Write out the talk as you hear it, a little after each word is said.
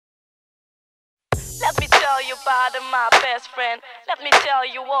Let me tell you about my best friend. Let me tell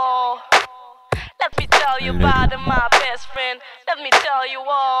you all. Let me tell you about my best friend. Let me tell you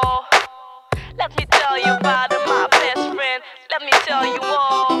all. Let me tell you about my best friend. Let me tell you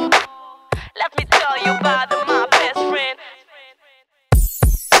all. Let me tell you about my best friend.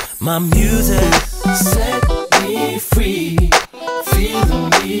 My music set me free, feeling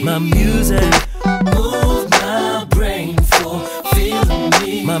me. My music move my brain for feeling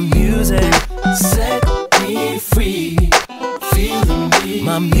me. My music set me free, feeling me.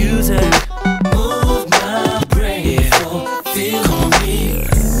 My music move my brain for feeling me.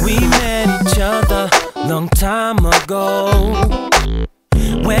 We met each other long time ago,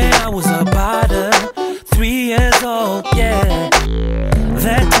 when I was about 3 years old, yeah.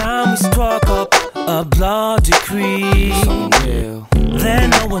 That time we struck up a blood decree that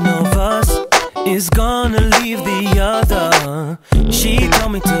no one of us is gonna leave the other. She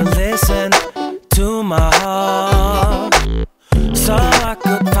told me to listen to my heart, so I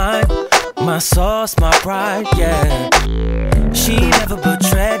could find my source, my pride, yeah. She never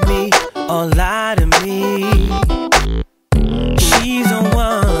betrayed me or lied to me. She's the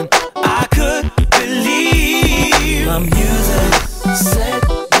one I could believe. My music set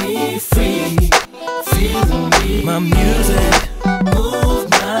me free, feeling me. My music move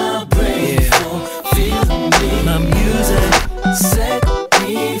my brain for feeling me. My music set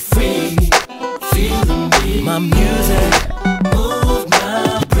me free, feeling me. My music move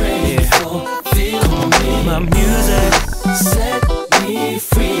my brain for feeling me. My music set me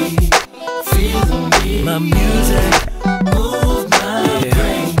free, feeling me. My music move my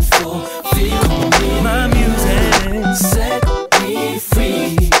brain for feeling me. My music set me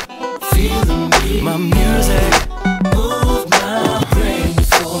free, feeling me. My music move my brain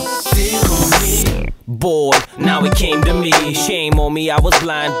for feeling me. Boy, now it came to me. Shame on me, I was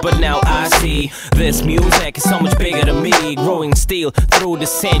blind, but now I see. This music is so much bigger than me, growing still through the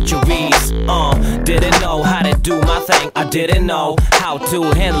centuries. Didn't know how to do my thing, I didn't know how to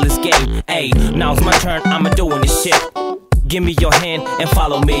handle this game. Hey, now's my turn, I'm doing this shit. Give me your hand and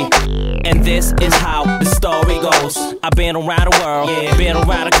follow me. And this is how the story goes. I've been around the world, been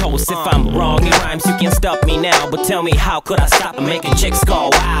around the coast. If I'm wrong in rhymes, you can't stop me now. But tell me, how could I stop and making chicks go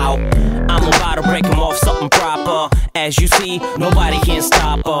wow? I'm about to break them off something proper. As you see, nobody can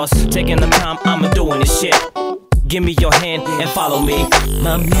stop us. Taking the time, I'm doing this shit. Give me your hand and follow me.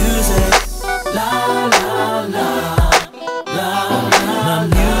 My music, la la la, la.